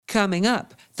Coming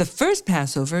up, the first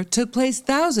Passover took place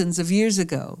thousands of years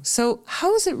ago. So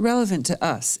how is it relevant to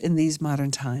us in these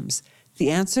modern times?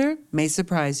 The answer may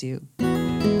surprise you.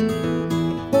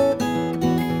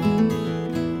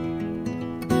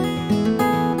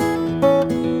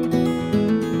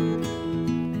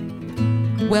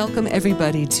 Welcome,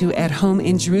 everybody, to At Home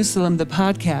in Jerusalem, the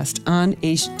podcast on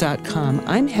aish.com.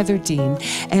 I'm Heather Dean,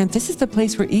 and this is the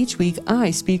place where each week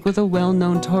I speak with a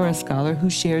well-known Torah scholar who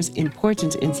shares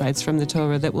important insights from the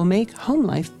Torah that will make home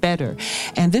life better.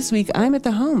 And this week, I'm at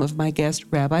the home of my guest,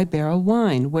 Rabbi Berel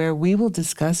Wein, where we will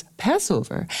discuss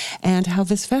Passover and how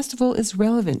this festival is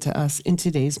relevant to us in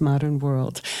today's modern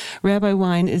world. Rabbi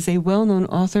Wein is a well-known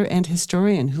author and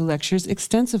historian who lectures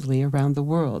extensively around the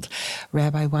world.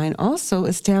 Rabbi Wein also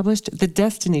established the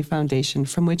Destiny Foundation,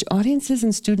 from which audiences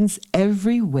and students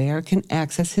everywhere can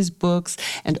access his books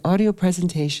and audio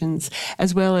presentations,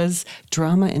 as well as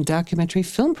drama and documentary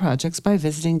film projects by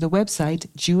visiting the website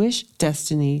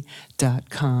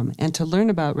jewishdestiny.com. And to learn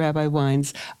about Rabbi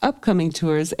Wein's upcoming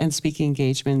tours and speaking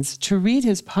engagements, to read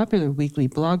his popular weekly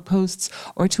blog posts,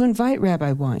 or to invite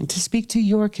Rabbi Wein to speak to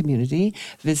your community,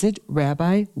 visit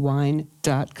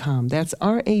rabbiwein.com. That's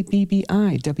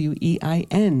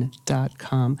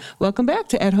RABBIWEIN.com. Welcome back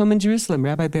to At Home in Jerusalem,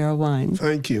 Rabbi Berel Wein.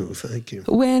 Thank you.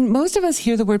 When most of us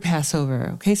hear the word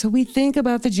Passover, so we think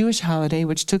about the Jewish holiday,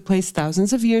 which took place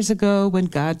thousands of years ago when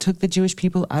God took the Jewish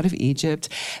people out of Egypt.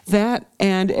 That,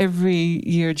 and every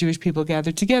year Jewish people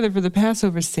gather together for the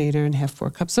Passover Seder and have 4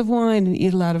 cups of wine and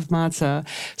eat a lot of matzah.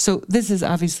 So this is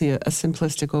obviously a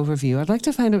simplistic overview. I'd like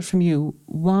to find out from you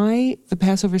why the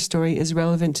Passover story is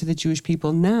relevant to the Jewish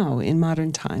people now in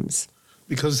modern times.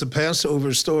 Because the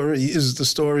Passover story is the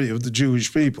story of the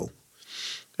Jewish people.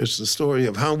 It's the story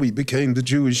of how we became the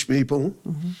Jewish people,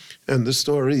 and the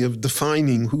story of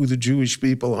defining who the Jewish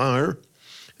people are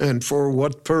and for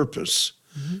what purpose.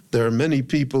 There are many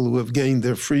people who have gained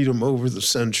their freedom over the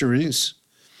centuries,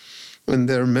 and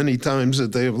there are many times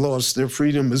that they have lost their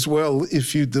freedom as well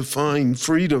if you define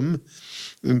freedom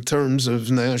in terms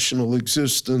of national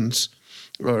existence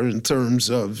or in terms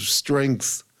of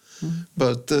strength.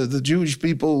 But the Jewish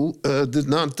people did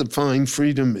not define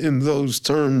freedom in those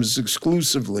terms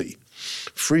exclusively.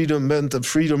 Freedom meant the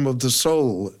freedom of the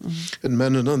soul. It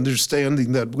meant an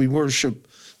understanding that we worship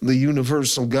the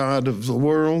universal God of the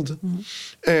world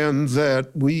and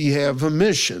that we have a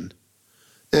mission.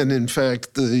 And in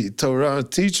fact, the Torah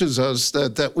teaches us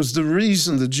that that was the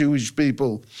reason the Jewish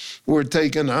people were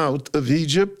taken out of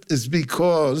Egypt, is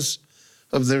because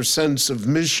of their sense of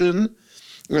mission,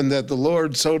 and that the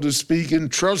Lord, so to speak,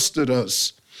 entrusted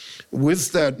us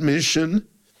with that mission,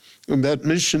 and that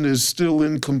mission is still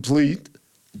incomplete.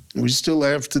 We still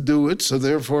have to do it, so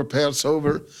therefore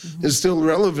Passover is still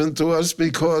relevant to us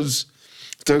because,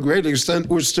 to a great extent,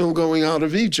 we're still going out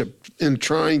of Egypt in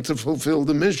trying to fulfill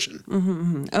the mission.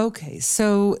 Okay,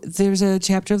 so there's a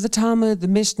chapter of the Talmud, the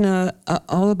Mishnah,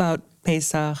 all about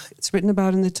Pesach. It's written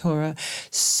about in the Torah.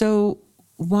 So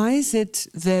why is it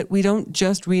that we don't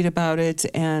just read about it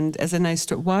and as a nice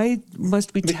story? Why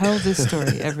must we tell this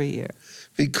story every year?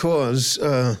 Because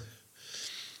a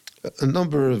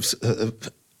number of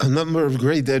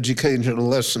great educational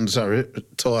lessons are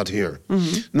taught here.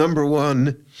 Number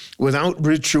one, without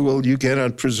ritual, you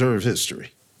cannot preserve history.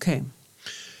 Okay.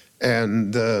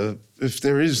 And if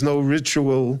there is no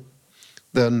ritual,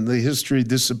 then the history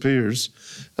disappears.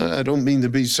 I don't mean to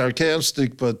be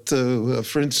sarcastic, but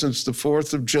for instance, the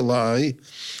 4th of July,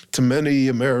 to many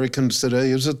Americans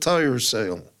today, is a tire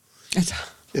sale.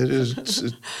 It is, it's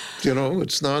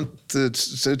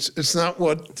not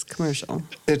what... It's commercial.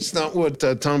 It's not what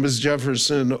Thomas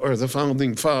Jefferson or the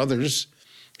Founding Fathers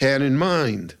had in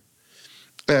mind.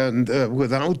 And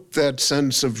without that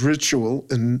sense of ritual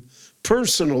and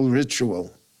personal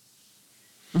ritual,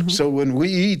 so when we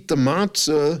eat the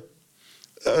matzah,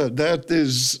 that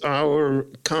is our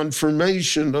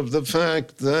confirmation of the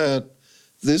fact that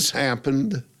this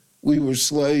happened. We were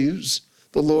slaves.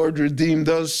 The Lord redeemed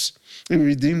us. He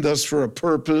redeemed us for a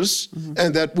purpose,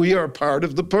 and that we are part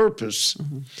of the purpose.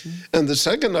 And the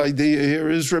second idea here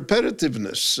is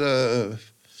repetitiveness.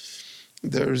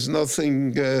 There's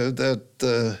nothing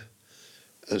that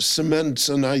cements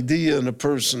an idea in a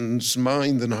person's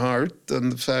mind and heart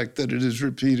than the fact that it is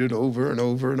repeated over and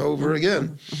over and over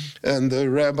again. And the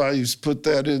rabbis put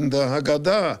that in the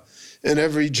Haggadah. In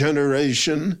every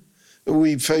generation,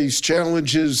 we face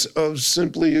challenges of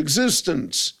simply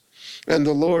existence, and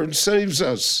the Lord saves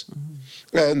us.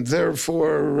 And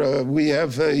therefore, we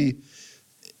have a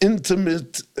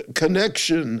intimate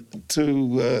connection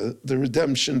to the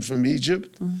redemption from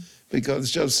Egypt,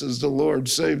 because just as the Lord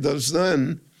saved us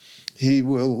then, he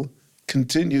will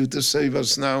continue to save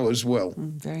us now as well.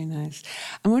 Very nice.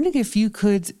 I'm wondering if you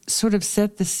could sort of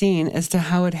set the scene as to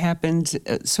how it happened,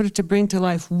 sort of to bring to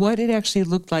life what it actually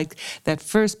looked like that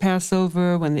first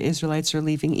Passover when the Israelites are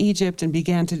leaving Egypt and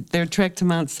began their trek to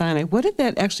Mount Sinai. What did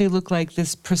that actually look like,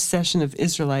 this procession of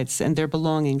Israelites and their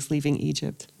belongings leaving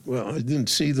Egypt? Well, I didn't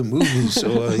see the movie,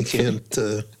 so I can't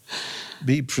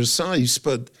be precise,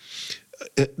 but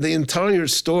the entire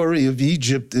story of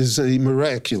Egypt is a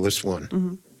miraculous one.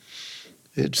 Mm-hmm.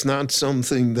 It's not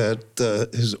something that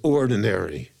is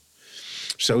ordinary.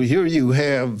 So here you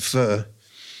have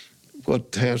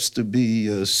what has to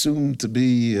be soon to be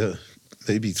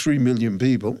maybe 3 million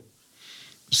people,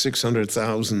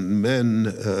 600,000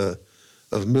 men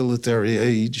of military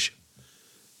age.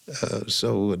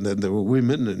 And then there were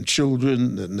women and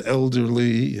children and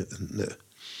elderly. And,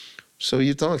 so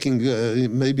you're talking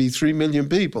maybe 3 million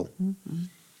people. Mm-hmm.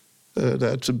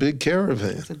 That's a big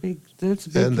caravan. That's a big and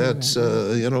caravan. That's,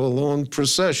 a long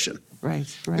procession. Right.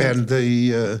 And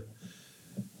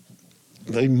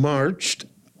they marched,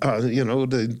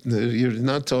 you're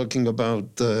not talking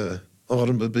about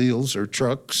automobiles or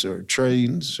trucks or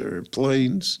trains or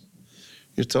planes.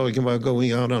 You're talking about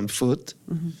going out on foot.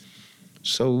 Mm-hmm.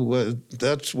 So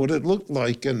that's what it looked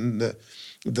like. And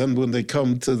then when they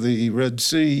come to the Red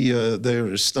Sea,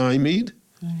 they're stymied.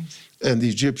 Right. And the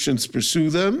Egyptians pursue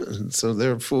them. And so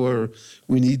therefore,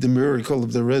 we need the miracle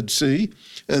of the Red Sea.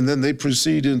 And then they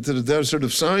proceed into the desert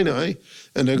of Sinai.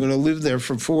 And they're going to live there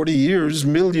for 40 years,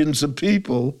 millions of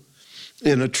people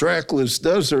in a trackless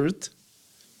desert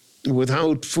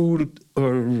without food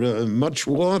or much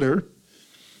water.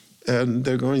 And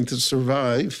they're going to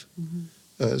survive.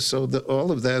 Mm-hmm. So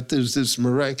all of that is this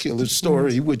miraculous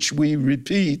story, which we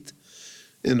repeat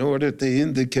in order to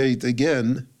indicate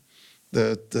again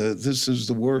that this is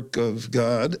the work of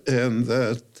God and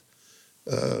that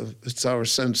it's our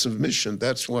sense of mission.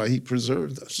 That's why he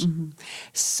preserved us. Mm-hmm.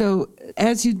 So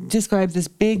as you described this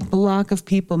big block of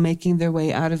people making their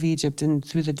way out of Egypt and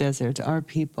through the desert, our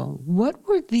people, what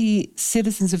were the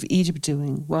citizens of Egypt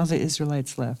doing while the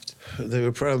Israelites left? They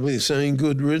were probably saying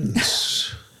good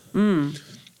riddance.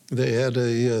 They had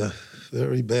a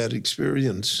very bad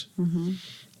experience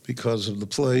because of the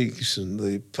plagues and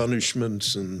the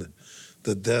punishments and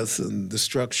the death and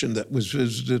destruction that was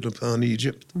visited upon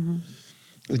Egypt. Mm-hmm.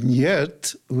 And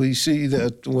yet, we see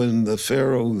that when the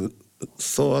Pharaoh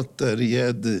thought that he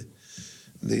had the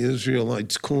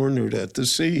Israelites cornered at the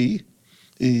sea,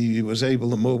 he was able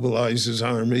to mobilize his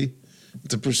army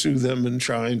to pursue them and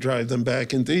try and drive them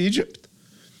back into Egypt.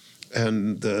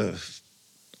 And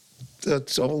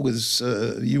that's always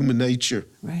human nature.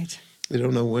 Right. They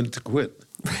don't know when to quit.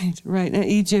 Right. Now,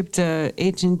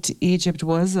 ancient Egypt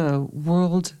was a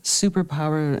world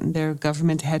superpower, and their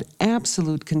government had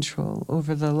absolute control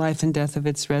over the life and death of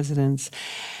its residents.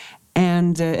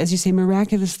 And as you say,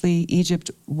 miraculously, Egypt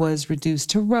was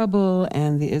reduced to rubble,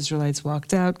 and the Israelites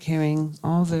walked out carrying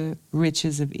all the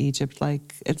riches of Egypt,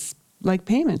 like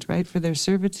payment, right, for their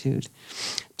servitude.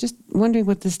 Just wondering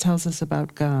what this tells us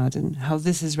about God and how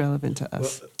this is relevant to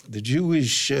us. Well, the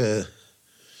Jewish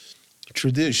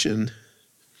tradition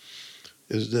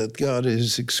is that God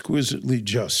is exquisitely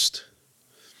just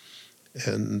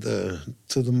and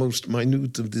to the most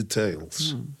minute of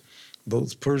details,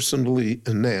 both personally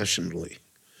and nationally.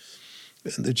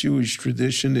 And the Jewish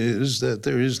tradition is that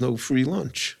there is no free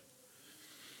lunch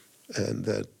and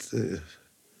that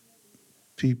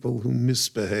people who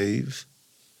misbehave,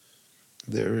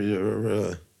 there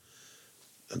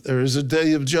is a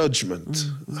day of judgment.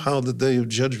 Mm-hmm. How the day of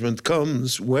judgment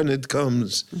comes, when it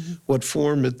comes, what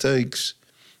form it takes,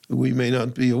 we may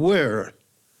not be aware,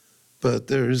 but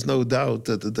there is no doubt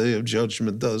that the day of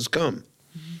judgment does come.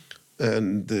 Mm-hmm.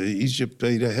 And Egypt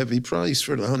paid a heavy price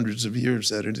for the hundreds of years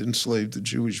that it enslaved the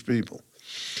Jewish people.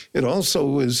 It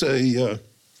also is a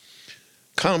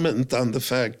comment on the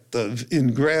fact of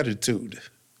ingratitude,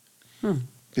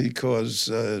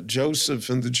 because Joseph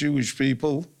and the Jewish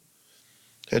people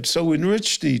had so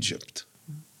enriched Egypt.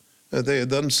 They had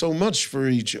done so much for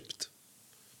Egypt.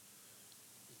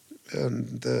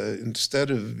 And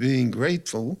instead of being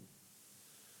grateful,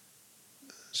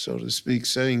 so to speak,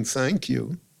 saying thank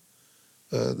you,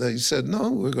 they said, no,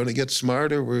 we're going to get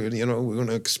smarter. We're going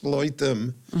to exploit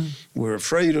them. We're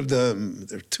afraid of them.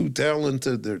 They're too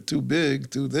talented. They're too big,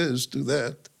 too this, too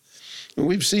that. And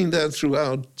we've seen that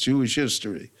throughout Jewish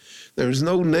history. There's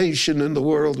no nation in the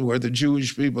world where the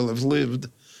Jewish people have lived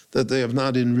that they have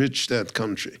not enriched that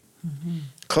country.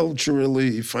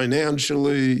 Culturally,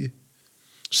 financially,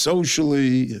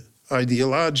 socially,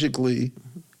 ideologically.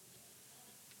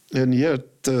 And yet,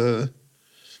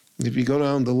 if you go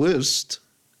down the list,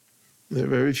 There are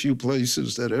very few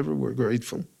places that ever were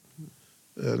grateful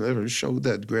and ever showed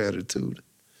that gratitude.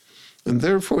 And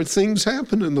therefore, things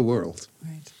happen in the world.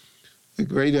 Right. The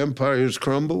great empires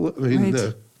crumble. I mean,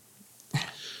 Right.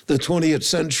 the 20th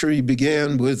century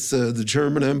began with the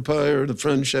German Empire, the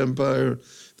French Empire,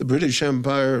 the British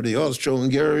Empire, the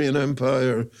Austro-Hungarian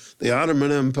Empire, the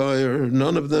Ottoman Empire.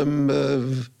 None of them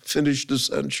finished the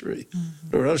century. Mm-hmm.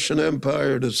 The Russian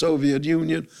Empire, the Soviet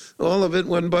Union, all of it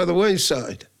went by the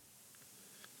wayside.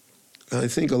 I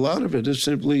think a lot of it is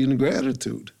simply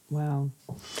ingratitude. Wow.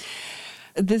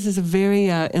 This is a very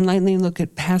enlightening look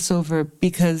at Passover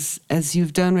because, as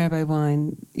you've done, Rabbi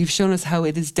Wein, you've shown us how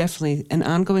it is definitely an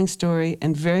ongoing story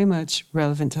and very much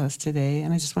relevant to us today.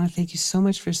 And I just want to thank you so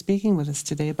much for speaking with us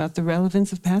today about the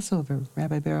relevance of Passover,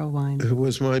 Rabbi Berel Wein. It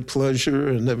was my pleasure,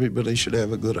 and everybody should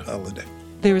have a good holiday.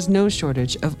 There is no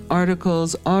shortage of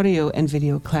articles, audio and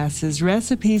video classes,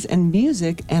 recipes and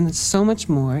music, and so much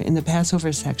more in the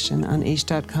Passover section on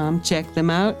aish.com. Check them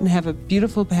out and have a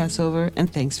beautiful Passover,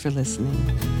 and thanks for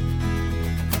listening.